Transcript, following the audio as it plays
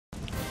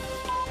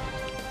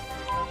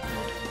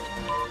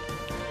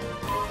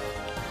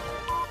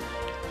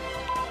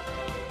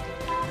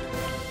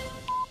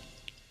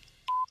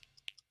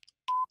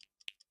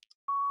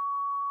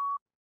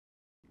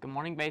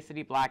morning, Bay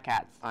City Black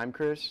Cats. I'm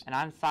Chris. And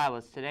I'm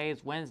Silas. Today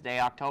is Wednesday,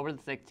 October the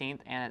 16th,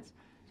 and it's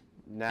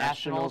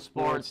National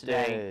Sports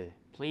Day.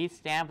 Please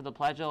stand for the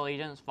Pledge of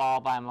Allegiance,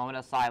 followed by a moment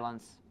of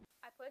silence.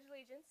 I pledge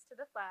allegiance to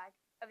the flag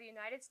of the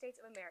United States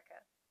of America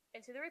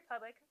and to the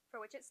republic for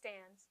which it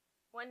stands,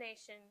 one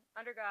nation,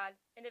 under God,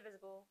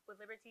 indivisible, with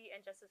liberty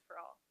and justice for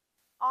all.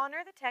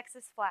 Honor the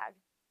Texas flag.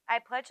 I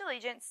pledge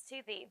allegiance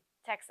to thee,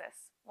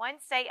 Texas,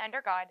 one state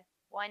under God,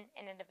 one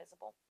and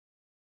indivisible.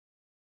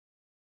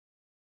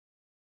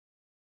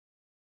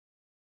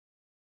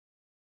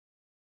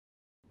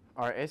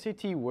 Our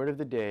SAT word of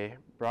the day,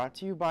 brought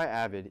to you by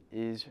Avid,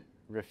 is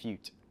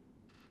refute.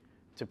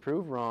 To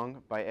prove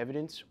wrong by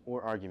evidence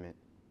or argument.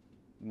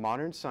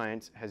 Modern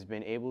science has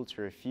been able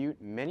to refute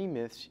many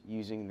myths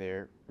using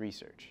their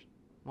research.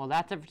 Well,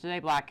 that's it for today,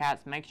 Black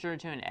Cats. Make sure to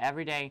tune in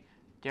every day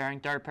during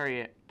third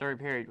period.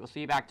 We'll see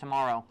you back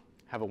tomorrow.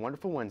 Have a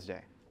wonderful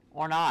Wednesday.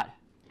 Or not.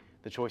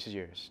 The choice is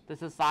yours.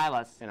 This is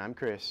Silas. And I'm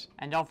Chris.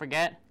 And don't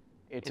forget,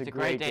 it's a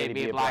great day to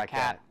be a Black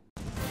Cat.